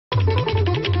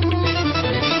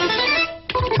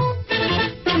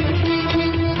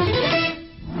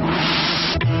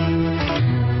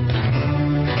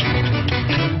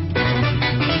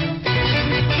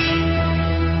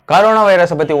Corona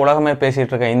வைரஸை பற்றி உலகமே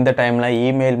பேசிகிட்டு இருக்க இந்த டைமில்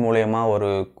இமெயில் மூலயமா ஒரு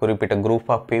குறிப்பிட்ட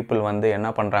குரூப் ஆஃப் பீப்புள் வந்து என்ன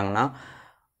பண்ணுறாங்கன்னா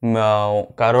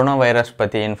கரோனா வைரஸ்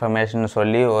பற்றி இன்ஃபர்மேஷன்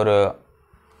சொல்லி ஒரு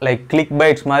கிளிக்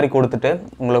பைட்ஸ் மாதிரி கொடுத்துட்டு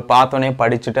உங்களுக்கு பார்த்தோன்னே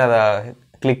படிச்சுட்டு அதை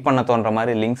கிளிக் பண்ண தோன்ற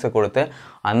மாதிரி லிங்க்ஸை கொடுத்து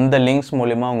அந்த லிங்க்ஸ்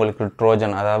மூலிமா உங்களுக்கு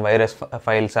ட்ரோஜன் அதாவது வைரஸ்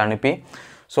ஃபைல்ஸ் அனுப்பி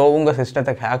ஸோ உங்கள்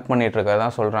சிஸ்டத்தை ஹேக் பண்ணிகிட்டு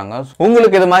இருக்கதான் சொல்கிறாங்க.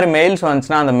 உங்களுக்கு இது மாதிரி மெயில்ஸ்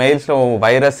வந்துச்சுன்னா அந்த மெயில்ஸில்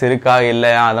வைரஸ் இருக்கா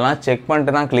இல்லையா அதெல்லாம் செக்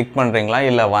பண்ணிட்டு தான் கிளிக் பண்ணுறீங்களா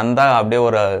இல்லை வந்தால் அப்படியே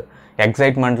ஒரு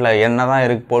எக்ஸைட்மெண்ட்டில் என்ன தான்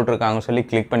இருக்கு போட்டிருக்காங்கன்னு சொல்லி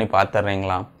கிளிக் பண்ணி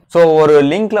பார்த்துட்றீங்களா? ஸோ ஒரு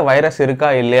லிங்க்கில் வைரஸ் இருக்கா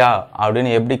இல்லையா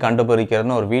அப்படின்னு எப்படி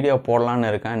கண்டுபிடிக்கிறதுன்னு ஒரு வீடியோ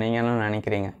போடலான்னு இருக்கேன். நீங்கள் என்ன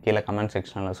நினைக்கிறீங்க கீழே கமெண்ட்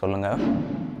செக்ஷனில் சொல்லுங்கள்.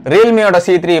 ரியல்மியோட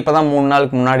C3 இப்போ தான் 3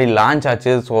 நாளுக்கு முன்னாடி லான்ச்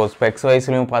ஆச்சு. ஸோ ஸ்பெக்ஸ்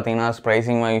வைஸ்லையும் பார்த்தீங்கன்னா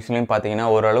ப்ரைஸிங் வைஸ்லையும் பார்த்தீங்கன்னா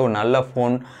ஓரளவு நல்ல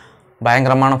ஃபோன்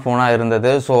பயங்கரமான ஃபோனாக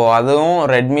இருந்தது. ஸோ அதுவும்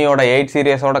ரெட்மியோட 8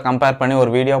 சீரியஸோட கம்பேர் பண்ணி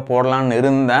ஒரு வீடியோ போடலான்னு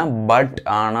இருந்தேன். பட்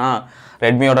ஆனால்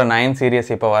ரெட்மியோட 9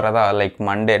 சீரியஸ் இப்போ வரதா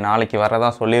மண்டே நாளைக்கு வரதா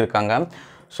சொல்லியிருக்காங்க.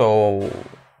 ஸோ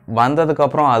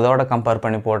வந்ததுக்கப்புறம் அதோட கம்பேர்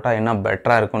பண்ணி போட்டால் இன்னும்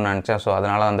பெட்டராக இருக்கும்னு நினச்சேன். ஸோ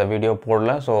அதனால் அந்த வீடியோ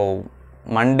போடல. ஸோ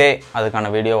மண்டே அதுக்கான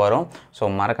வீடியோ வரும். ஸோ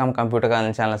மறக்காமல் கம்ப்யூட்டர்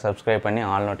காலேஜ் சேனலை சப்ஸ்கிரைப் பண்ணி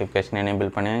ஆல் நோட்டிஃபிகேஷன்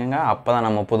எனேபிள் பண்ணுங்க. அப்போ தான்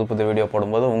நம்ம புது வீடியோ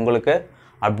போடும்போது உங்களுக்கு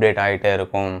அப்டேட் ஆகிட்டே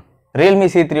இருக்கும். ரியல்மி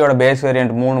C3யோட பேஸ்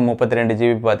வேரியண்ட் 332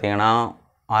 GB பார்த்தீங்கன்னா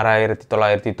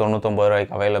 6999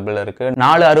 ரூபாய்க்கு அவைலபிள் இருக்குது.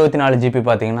 464 GB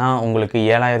பார்த்தீங்கன்னா உங்களுக்கு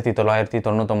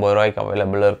 7999 ரூபாய்க்கு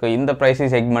அவைலபிள் இருக்குது. இந்த ப்ரைஸி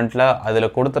செக்மெண்ட்டில்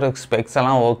அதில் கொடுத்துருக்க ஸ்பெக்ஸ்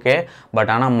எல்லாம் ஓகே.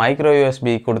 பட் ஆனால் மைக்ரோ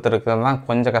USB கொடுத்துருக்கிறது தான்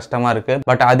கொஞ்சம் கஷ்டமாக இருக்குது.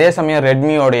 பட் அதே சமயம்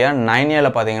ரெட்மியோடைய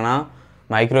 9Aல பார்த்தீங்கன்னா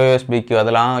மைக்ரோ யூஎஸ்பிக்கு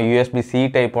அதெல்லாம் USB-C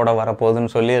டைப்போட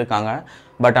வரப்போகுதுன்னு சொல்லியிருக்காங்க.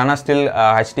 பட் ஆனால் ஸ்டில்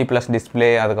HD+ டிஸ்பிளே,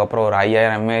 அதுக்கப்புறம் ஒரு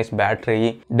 5000 mAh battery,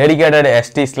 dedicated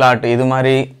SD slot, இது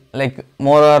மாதிரி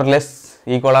மோர் ஆர் லெஸ்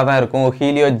ஈக்குவலாக தான் இருக்கும்.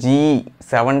 ஹீலியோ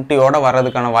G70ஓட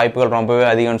வர்றதுக்கான வாய்ப்புகள் ரொம்பவே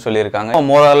அதிகம்னு சொல்லியிருக்காங்க.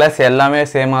 மோர் ஆர் லெஸ் எல்லாமே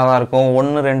சேமாக தான் இருக்கும்.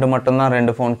 1-2 மட்டும்தான்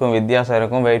 2 ஃபோனுக்கும் வித்தியாசம்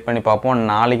இருக்கும். வெயிட் பண்ணி பார்ப்போம்.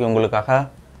 நாளைக்கு உங்களுக்காக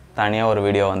தனியாக ஒரு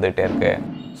வீடியோ வந்துகிட்டே இருக்கு.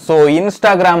 ஸோ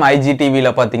இன்ஸ்டாகிராம்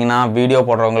IGTVயில் பார்த்தீங்கன்னா வீடியோ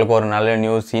போடுறவங்களுக்கு ஒரு நல்ல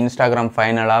நியூஸ். இன்ஸ்டாகிராம்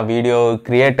ஃபைனலாக வீடியோ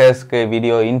கிரியேட்டர்ஸ்க்கு,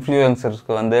 வீடியோ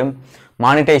இன்ஃப்ளூயன்சர்ஸ்க்கு வந்து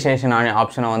மானிட்டைசேஷன்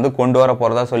ஆப்ஷனை வந்து கொண்டு வர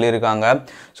போகிறதா சொல்லியிருக்காங்க.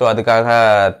 ஸோ அதுக்காக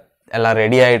எல்லாம்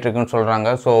ரெடி ஆகிட்டுருக்குன்னு சொல்கிறாங்க.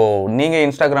 ஸோ நீங்கள்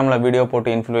இன்ஸ்டாகிராமில் வீடியோ போட்டு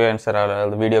இன்ஃப்ளூயன்சர்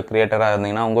அல்லது வீடியோ கிரியேட்டராக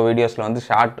இருந்தீங்கன்னா உங்கள் வீடியோஸில் வந்து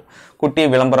குட்டி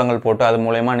விளம்பரங்கள் போட்டு அது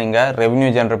மூலயமா நீங்கள் ரெவன்யூ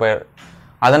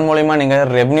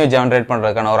ஜென்ரேட்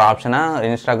பண்ணுறதுக்கான ஒரு ஆப்ஷனை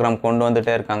இன்ஸ்டாகிராம் கொண்டு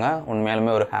வந்துகிட்டே இருக்காங்க.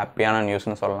 உண்மையாலுமே ஒரு ஹாப்பியான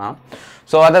நியூஸ்னு சொல்லலாம்.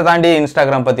 ஸோ அதை தாண்டி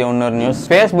இன்ஸ்டாகிராம் பற்றி இன்னொரு நியூஸ்.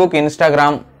 ஃபேஸ்புக்,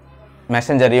 இன்ஸ்டாகிராம்,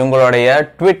 மெசஞ்சர் இவங்களுடைய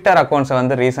ட்விட்டர் அக்கௌண்ட்ஸை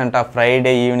வந்து ரீசெண்டாக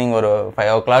ஃப்ரைடே ஈவினிங் ஒரு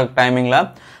 5 o'clock டைமிங்கில்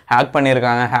ஹேக்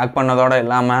பண்ணியிருக்காங்க. ஹேக் பண்ணதோடு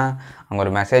இல்லாமல் அவங்க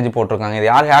ஒரு மெசேஜ் போட்டிருக்காங்க. இது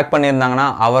யார் ஹேக் பண்ணியிருந்தாங்கன்னா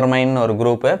அவர் மைன்னு ஒரு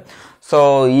குரூப்பு. ஸோ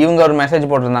இவங்க ஒரு மெசேஜ்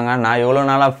போட்டிருந்தாங்க. நான் எவ்வளோ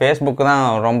நாளாக ஃபேஸ்புக் தான்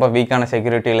ரொம்ப வீக்கான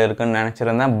செக்யூரிட்டியில் இருக்குதுன்னு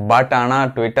நினச்சிருந்தேன். பட்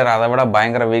ஆனால் ட்விட்டர் அதை விட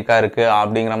பயங்கர வீக்காக இருக்குது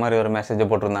அப்படிங்கிற மாதிரி ஒரு மெசேஜை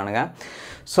போட்டிருந்தானுங்க.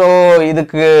 ஸோ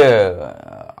இதுக்கு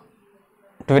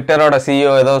ட்விட்டரோட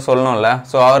CEO ஏதோ சொல்லணும்ல.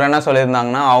 ஸோ அவர் என்ன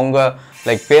சொல்லியிருந்தாங்கன்னா அவங்க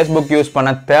ஃபேஸ்புக் யூஸ் பண்ண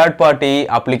தேர்ட் பார்ட்டி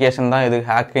அப்ளிகேஷன் தான் இது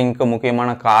ஹேக்கிங்க்கு முக்கியமான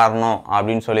காரணம்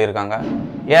அப்படின்னு சொல்லியிருக்காங்க.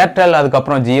 ஏர்டெல்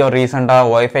அதுக்கப்புறம் ஜியோ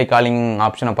ரீசெண்டாக ஒய்ஃபை காலிங்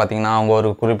ஆப்ஷனை பார்த்தீங்கன்னா அவங்க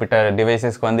ஒரு குறிப்பிட்ட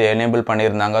டிவைசஸ்க்கு வந்து எனேபிள்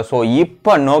பண்ணியிருந்தாங்க. ஸோ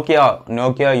இப்போ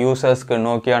நோக்கியா யூசர்ஸ்க்கு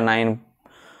நோக்கியா 9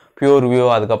 பியூர் வியூ,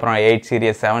 அதுக்கப்புறம் 8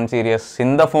 சீரியஸ், 7 சீரியஸ்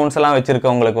இந்த ஃபோன்ஸ் எல்லாம்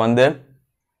வச்சுருக்கவங்களுக்கு வந்து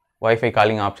ஒய்ஃபை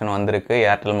காலிங் ஆப்ஷன் வந்திருக்கு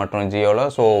ஏர்டெல் மற்றும் ஜியோவில்.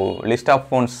 ஸோ லிஸ்ட் ஆஃப்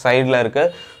ஃபோன்ஸ் சைடில்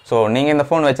இருக்குது. ஸோ நீங்கள் இந்த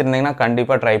ஃபோன் வச்சுருந்தீங்கன்னா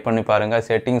கண்டிப்பாக ட்ரை பண்ணி பாருங்கள்.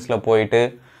 செட்டிங்ஸில் போயிட்டு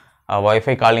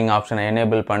ஒய்ஃபை காலிங் ஆப்ஷனை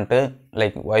எனேபிள் பண்ணிட்டு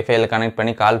ஒய்ஃபையில் கனெக்ட்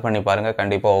பண்ணி கால் பண்ணி பாருங்கள்.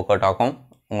 கண்டிப்பாக ஒர்க் அவுட் ஆகும்.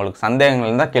 உங்களுக்கு சந்தேகங்கள்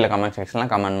இருந்தால் கீழே கமெண்ட் செக்ஷனில்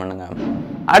கமெண்ட் பண்ணுங்கள்.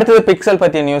 அடுத்தது பிக்சல்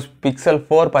பற்றிய நியூஸ். பிக்சல்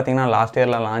 4 பார்த்தீங்கன்னா லாஸ்ட்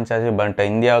இயரில் லான்ச் ஆச்சு. பட்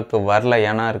இந்தியாவுக்கு வரல.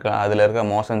 ஏன்னா அதில் இருக்க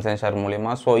மோஷன் சென்சார்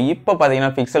மூலிமா. ஸோ இப்போ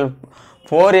பார்த்தீங்கன்னா பிக்சல்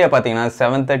 4a பார்த்தீங்கன்னா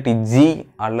 730G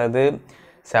அல்லது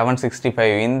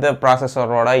 765 இந்த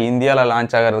ப்ராசஸரோட இந்தியாவில்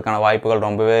லான்ச் ஆகிறதுக்கான வாய்ப்புகள்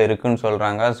ரொம்பவே இருக்குன்னு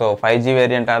சொல்கிறாங்க. ஸோ 5G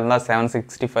வேரியண்ட்டாக இருந்தால்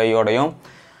 765ஓடையும்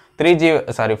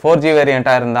 4G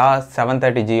வேரியண்ட்டாக இருந்தால்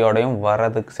 730Gயோடையும்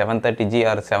வர்றதுக்கு 730G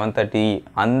ஆர் 730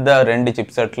 அந்த 2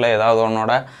 சிப்செட்டில் ஏதாவது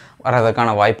ஒன்றோட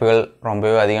வர்றதுக்கான வாய்ப்புகள்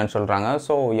ரொம்பவே அதிகம்னு சொல்கிறாங்க.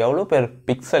 ஸோ எவ்வளோ பேர்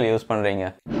பிக்சல் யூஸ் பண்ணுறீங்க?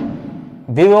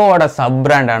 விவோவோட சப்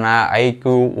பிராண்டான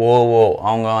IQOO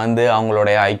அவங்க வந்து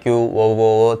அவங்களுடைய IQOO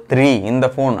 3 இந்த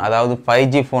ஃபோன், அதாவது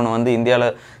 5G ஃபோனை வந்து இந்தியாவில்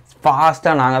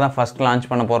ஃபாஸ்ட்டாக நாங்கள் தான் ஃபஸ்ட் லான்ச்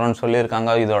பண்ண போகிறோம்னு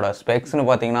சொல்லியிருக்காங்க. இதோட ஸ்பெக்ஸ்னு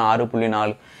பார்த்தீங்கன்னா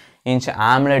 6.4 இன்ச்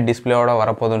AMOLED டிஸ்பிளேயோட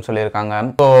வரப்போகுதுன்னு சொல்லியிருக்காங்க.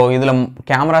 ஸோ இதில்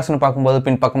கேமராஸ்னு பார்க்கும்போது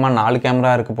பின்பக்கமாக 4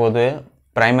 கேமரா இருக்க போது.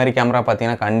 ப்ரைமரி கேமரா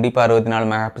பார்த்தீங்கன்னா கண்டிப்பாக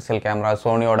 64 மெகா பிக்சல் கேமரா.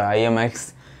 சோனியோட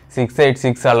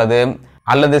IMX686 அல்லது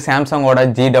அல்லது சாம்சங்கோட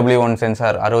GW1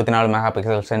 சென்சார் 64 மெகா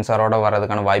பிக்சல் சென்சாரோட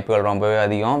வரதுக்கான வாய்ப்புகள் ரொம்பவே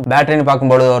அதிகம். பேட்டரின்னு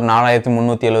பார்க்கும்போது ஒரு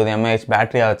 4370 mAh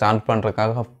பேட்டரி அதை சார்ஜ்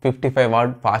பண்ணுறதுக்காக 55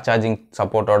 வாட் ஃபாஸ்ட் சார்ஜிங்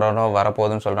சப்போர்ட்டோட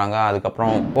வரப்போகுதுன்னு சொல்கிறாங்க.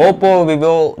 அதுக்கப்புறம் ஓப்போ,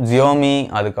 விவோ, ஜியோமி,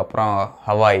 அதுக்கப்புறம்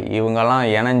ஹவாய் இவங்கெல்லாம்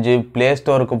இணைஞ்சு ப்ளே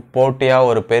ஸ்டோருக்கு போட்டியாக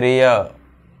ஒரு பெரிய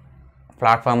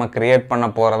பிளாட்ஃபார்மை க்ரியேட் பண்ண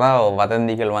போகிறதா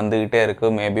வதந்திகள் வந்துக்கிட்டே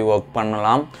இருக்குது. மேபி ஒர்க்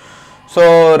பண்ணலாம். ஸோ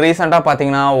ரீசெண்டாக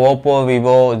பார்த்தீங்கன்னா ஓப்போ,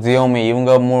 விவோ, ஜியோமி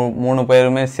இவங்க மூணு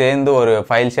பேருமே சேர்ந்து ஒரு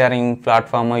ஃபைல் ஷேரிங்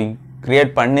பிளாட்ஃபார்மை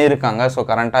க்ரியேட் பண்ணியிருக்காங்க. ஸோ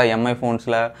கரண்ட்டாக எம்ஐ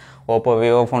ஃபோன்ஸில், ஓப்போ,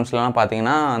 விவோ ஃபோன்ஸ்லாம்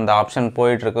பார்த்தீங்கன்னா அந்த ஆப்ஷன்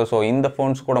போயிட்டுருக்கு. ஸோ இந்த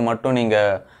ஃபோன்ஸ் கூட மட்டும்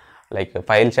நீங்கள் லைக்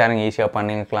ஃபைல் ஷேரிங் ஈஸியாக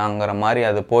பண்ணிக்கலாங்கிற மாதிரி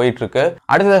அது போயிட்டுருக்கு.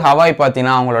 அடுத்தது ஹவாய்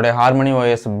பார்த்தீங்கன்னா அவங்களுடைய ஹார்மனி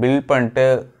OS பில்ட் பண்ணிட்டு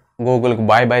கூகுளுக்கு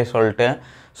பாய் சொல்லிட்டு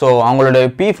ஸோ அவங்களுடைய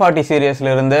P40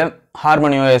 சீரியஸ்லேருந்து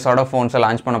ஹார்மனி OSோட ஃபோன்ஸை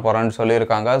லான்ச் பண்ண போகிறேன்னு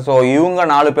சொல்லியிருக்காங்க. ஸோ இவங்க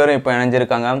 4 பேரும் இப்போ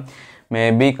இணைஞ்சிருக்காங்க.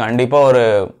 மேபி கண்டிப்பாக ஒரு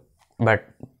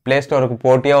ப்ளே ஸ்டோருக்கு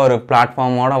போட்டியாக ஒரு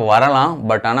பிளாட்ஃபார்மோட வரலாம்.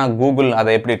 பட் ஆனால் கூகுள்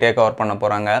அதை எப்படி டேக் ஓவர் பண்ண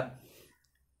போகிறாங்க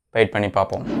வெயிட் பண்ணி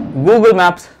பார்ப்போம். கூகுள்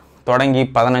மேப்ஸ் தொடங்கி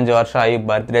 15 வருஷம் ஆகி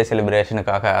பர்த்டே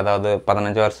செலிப்ரேஷனுக்காக, அதாவது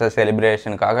 15 வருஷ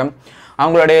செலிப்ரேஷனுக்காக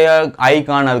அவங்களுடைய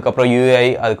ஐகான், அதுக்கப்புறம் UI,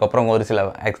 அதுக்கப்புறம் ஒரு சில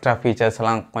எக்ஸ்ட்ரா ஃபீச்சர்ஸ்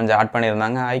எல்லாம் கொஞ்சம் ஆட்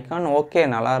பண்ணியிருந்தாங்க. ஐகான் ஓகே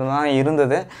நல்லா தான்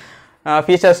இருந்தது.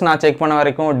 ஃபீச்சர்ஸ் நான் செக் பண்ண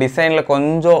வரைக்கும் டிசைனில்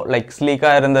கொஞ்சம் லைக்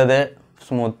ஸ்லீக்காக இருந்தது,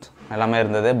 ஸ்மூத் எல்லாமே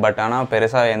இருந்தது. பட் ஆனால்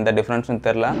பெருசாக எந்த டிஃப்ரென்ஸும்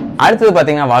தெரில. அடுத்தது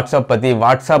பார்த்தீங்கன்னா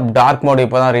வாட்ஸ்அப் டார்க் மோட்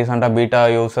இப்போ தான் ரீசெண்டாக பீட்டா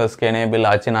யூசர்ஸ்க்கு எனேபிள்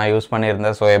ஆச்சு. நான் யூஸ்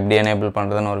பண்ணியிருந்தேன். ஸோ எப்படி எனேபிள்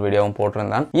பண்ணுறதுன்னு ஒரு வீடியோவும்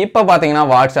போட்டிருந்தேன். இப்போ பார்த்தீங்கன்னா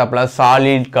வாட்ஸ்அப்பில்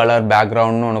சாலிட் கலர்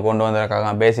பேக்ரவுண்ட்னு ஒன்று கொண்டு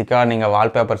வந்திருக்காங்க. பேசிக்காக நீங்கள்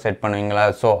வால்பேப்பர் செட் பண்ணுவீங்களா,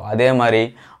 ஸோ அதே மாதிரி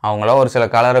அவங்கள ஒரு சில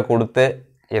கலரை கொடுத்து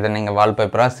இதை நீங்கள்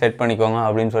வால்பேப்பராக செட் பண்ணிக்கோங்க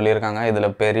அப்படின்னு சொல்லியிருக்காங்க.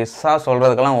 இதில் பெருசாக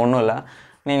சொல்கிறதுக்கெல்லாம் ஒன்றும் இல்லை.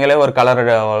 நீங்களே ஒரு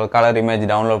கலர் இமேஜ்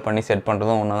டவுன்லோட் பண்ணி செட்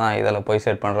பண்ணுறதும் ஒன்று தான், இதில் போய்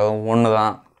செட் பண்ணுறதும் ஒன்று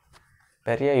தான்.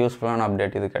 பெரிய யூஸ்ஃபுல்லான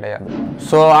அப்டேட் இது கிடையாது.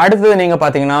 ஸோ அடுத்தது நீங்கள்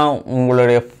பார்த்தீங்கன்னா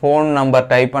உங்களுடைய ஃபோன் நம்பர்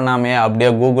டைப் பண்ணாமே அப்படியே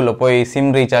கூகுளில் போய்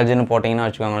சிம் ரீசார்ஜ்னு போட்டிங்கன்னா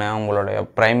வச்சுக்கோங்களேன், உங்களுடைய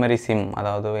ப்ரைமரி சிம்,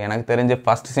 அதாவது எனக்கு தெரிஞ்சு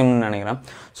ஃபஸ்ட் சிம்னு நினைக்கிறேன்.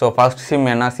 ஸோ ஃபஸ்ட் சிம்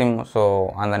என்ன சிம், ஸோ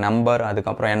அந்த நம்பர்,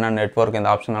 அதுக்கப்புறம் என்ன நெட்வொர்க்,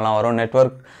 இந்த ஆப்ஷன் எல்லாம் வரும்.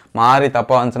 நெட்வொர்க் மாறி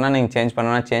தப்பாக வந்துச்சுன்னா நீங்கள் சேஞ்ச்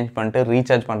பண்ணிட்டு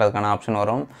ரீசார்ஜ் பண்ணுறதுக்கான ஆப்ஷன்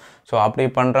வரும். ஸோ அப்படி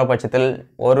பண்ணுற பட்சத்தில்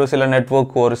ஒரு சில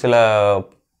நெட்வொர்க் ஒரு சில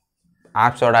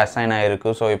ஆப்ஸோட அசைன்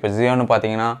ஆகிருக்கு. ஸோ இப்போ ஜியோன்னு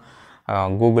பார்த்தீங்கன்னா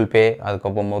கூகுள் பே,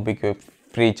 அதுக்கப்புறம் மோபிக்விக்,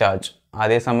 ஃப்ரீ சார்ஜ்.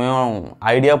 அதே சமயம்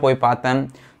ஐடியா போய் பார்த்தேன்.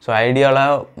 ஸோ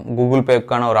ஐடியாவில் கூகுள்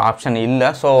பேக்கான ஒரு ஆப்ஷன் இல்லை.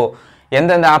 ஸோ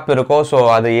எந்தெந்த ஆப் இருக்கோ ஸோ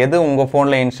அது எது உங்கள்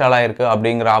ஃபோனில் இன்ஸ்டால் ஆகிருக்கு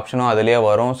அப்படிங்கிற ஆப்ஷனும் அதிலே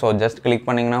வரும். ஸோ ஜஸ்ட் கிளிக்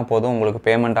பண்ணிங்கன்னா போதும், உங்களுக்கு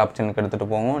பேமெண்ட் ஆப்ஷனுக்கு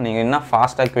எடுத்துகிட்டு போகும். நீங்கள் இன்னும்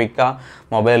ஃபாஸ்ட்டாக குவிக்காக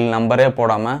மொபைல் நம்பரே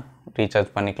போடாமல்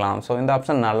ரீசார்ஜ் பண்ணிக்கலாம். ஸோ இந்த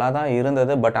ஆப்ஷன் நல்லா தான்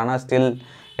இருந்தது. பட் ஆனால் ஸ்டில்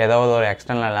ஏதாவது ஒரு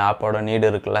எக்ஸ்டர்னல் ஆப்போட நீடு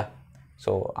இருக்குல்ல,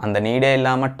 ஸோ அந்த நீடே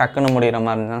இல்லாமல் டக்குன்னு முடிகிற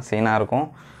மாதிரி தான் சீனாக இருக்கும்.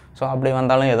 ஸோ அப்படி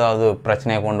வந்தாலும் ஏதாவது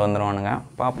பிரச்சனையை கொண்டு வந்துடுவானுங்க,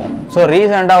 பார்ப்போம். ஸோ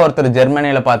ரீசெண்டாக ஒருத்தர்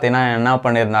ஜெர்மனியில் பார்த்தீங்கன்னா என்ன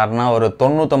பண்ணியிருந்தாருன்னா ஒரு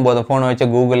 99 ஃபோனை வச்சு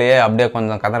கூகுளையே அப்படியே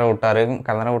கொஞ்சம்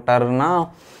கதற விட்டாருன்னா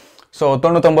ஸோ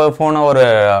 99 ஃபோனை ஒரு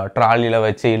ட்ராலியில்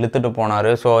வச்சு இழுத்துட்டு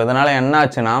போனார். ஸோ இதனால் என்ன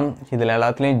ஆச்சுன்னா இதில்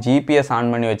எல்லாத்துலேயும் GPS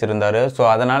ஆன் பண்ணி வச்சுருந்தாரு. ஸோ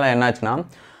அதனால் என்ன ஆச்சுன்னா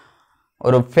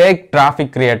ஒரு ஃபேக்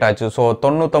டிராஃபிக் க்ரியேட் ஆச்சு. ஸோ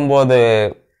 99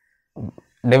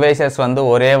 டிவைசஸ் வந்து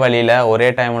ஒரே வழியில் ஒரே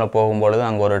டைமில் போகும்பொழுது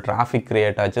அங்கே ஒரு டிராஃபிக்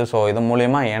க்ரியேட் ஆச்சு. ஸோ இது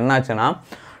மூலிமா என்னாச்சுன்னா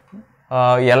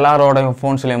எல்லாரோட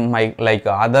ஃபோன்ஸ்லேயும் லைக்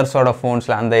அதர்ஸோட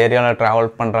ஃபோன்ஸில், அந்த ஏரியாவில் ட்ராவல்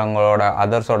பண்ணுறவங்களோட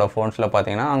அதர்ஸோட ஃபோன்ஸில்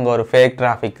பார்த்தீங்கன்னா அங்கே ஒரு ஃபேக்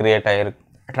டிராஃபிக் க்ரியேட்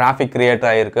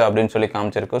ஆகிருக்கு அப்படின்னு சொல்லி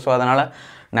காமிச்சிருக்கு. ஸோ அதனால்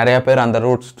நிறைய பேர் அந்த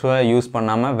ரூட்ஸை யூஸ்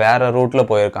பண்ணாமல் வேறு ரூட்டில்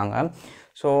போயிருக்காங்க.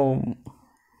 ஸோ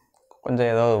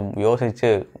கொஞ்சம் ஏதோ யோசித்து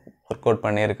ஒர்க் அவுட்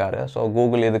பண்ணியிருக்காரு. ஸோ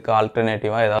கூகுள் இதுக்கு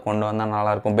ஆல்டர்னேட்டிவாக ஏதாவது கொண்டு வந்தால்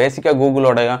நல்லாயிருக்கும். பேசிக்காக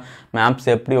கூகுளோட மேப்ஸ்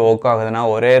எப்படி ஒர்க் ஆகுதுன்னா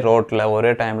ஒரே ரோட்டில்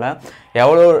ஒரே டைமில்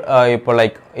எவ்வளோ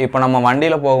இப்போ நம்ம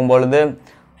வண்டியில் போகும்பொழுது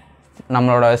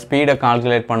நம்மளோட ஸ்பீடை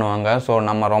கால்குலேட் பண்ணுவாங்க. ஸோ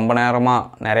நம்ம ரொம்ப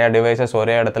நேரமாக நிறையா டிவைசஸ்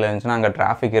ஒரே இடத்துல இருந்துச்சுன்னா அங்கே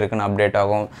டிராஃபிக் இருக்குன்னு அப்டேட்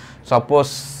ஆகும்.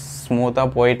 சப்போஸ் ஸ்மூத்தாக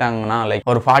போயிட்டாங்கன்னா லைக்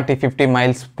ஒரு 40-50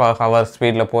 மைல்ஸ் பர் ஹவர்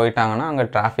ஸ்பீடில் போயிட்டாங்கன்னா அங்கே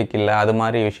டிராஃபிக் இல்லை, அது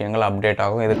மாதிரி விஷயங்கள் அப்டேட்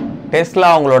ஆகும். இது டெஸ்லா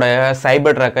அவங்களோட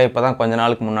சைபர் ட்ரக்கை இப்போ தான் கொஞ்ச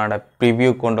நாளுக்கு முன்னாடி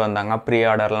ப்ரிவ்யூ கொண்டு வந்தாங்க. ப்ரீ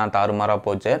ஆர்டர்லாம் தாறுமாறாக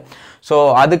போச்சு. ஸோ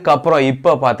அதுக்கப்புறம்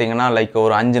இப்போ பார்த்தீங்கன்னா லைக்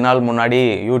ஒரு 5 நாள் முன்னாடி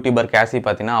யூடியூபர் கேசி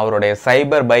பார்த்தீங்கன்னா அவருடைய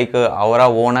சைபர் பைக்கு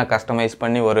அவராக ஓனாக கஸ்டமைஸ்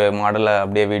பண்ணி ஒரு மாடலை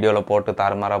அப்படியே வீடியோவில் போட்டு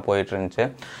தாறுமாறாக போயிட்டு இருந்துச்சு.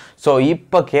 ஸோ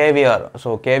இப்போ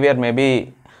கேவிஆர் மேபி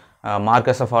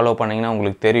மார்க்கஸை ஃபாலோ பண்ணிங்கன்னா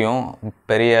உங்களுக்கு தெரியும்,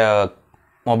 பெரிய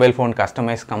mobile phone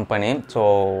customise company. So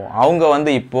அவங்க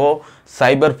வந்து இப்போது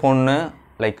சைபர் ஃபோன்னு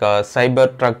லைக்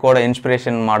சைபர் ட்ரக்கோட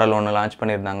இன்ஸ்பிரேஷன் மாடல் ஒன்று லான்ச்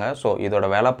பண்ணியிருந்தாங்க. ஸோ இதோட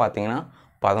விலை பார்த்தீங்கன்னா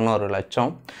 11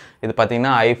 லட்சம். இது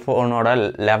பார்த்தீங்கன்னா ஐஃபோனோட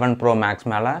 11 Pro Max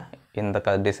மேலே இந்த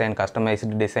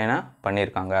கஸ்டமைஸ்டு டிசைனை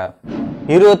பண்ணியிருக்காங்க.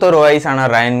 21 வயசான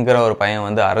ரயன்கிற ஒரு பையன்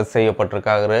வந்து அரெஸ்ட்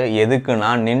செய்யப்பட்டிருக்காரு.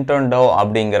 எதுக்குன்னா நிண்டெண்டோ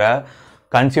அப்படிங்கிற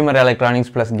கன்சியூமர்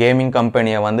எலக்ட்ரானிக்ஸ் ப்ளஸ் கேமிங்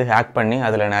கம்பெனியை வந்து ஹேக் பண்ணி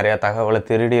அதில் நிறையா தகவலை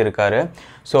திருடி இருக்காரு.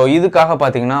 ஸோ இதுக்காக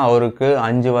பார்த்தீங்கன்னா அவருக்கு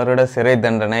 5 வருட சிறை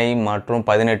தண்டனை மற்றும்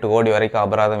 18 கோடி வரைக்கும்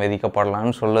அபராதம்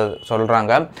விதிக்கப்படலாம்னு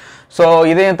சொல்கிறாங்க. ஸோ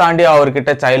இதையும் தாண்டி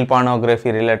அவர்கிட்ட சைல்ட்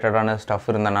பார்னோகிராஃபி ரிலேட்டடான ஸ்டஃப்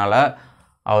இருந்தனால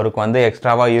அவருக்கு வந்து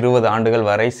எக்ஸ்ட்ராவாக 20 ஆண்டுகள்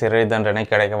வரை சிறை தண்டனை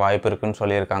கிடைக்க வாய்ப்பு இருக்குன்னு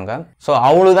சொல்லியிருக்காங்க. ஸோ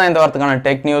அவ்வளோதான் இந்த வாரத்துக்கான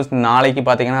டெக் நியூஸ். நாளைக்கு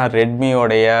பார்த்தீங்கன்னா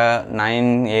ரெட்மியோடைய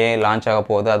 9A லான்ச் ஆக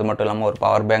போகுது. அது மட்டும் இல்லாமல் ஒரு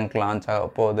பவர் பேங்க் லான்ச் ஆக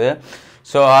போகுது.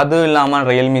 ஸோ அதுவும் இல்லாமல்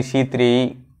ரியல்மி C3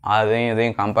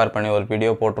 இதையும் கம்பேர் பண்ணி ஒரு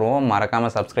வீடியோ போட்டுருவோம்.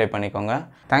 மறக்காமல் சப்ஸ்கிரைப் பண்ணிக்கோங்க.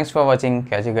 தேங்க்ஸ் ஃபார் வாட்சிங்.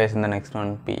 Catch you guys in the next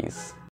one. Piece.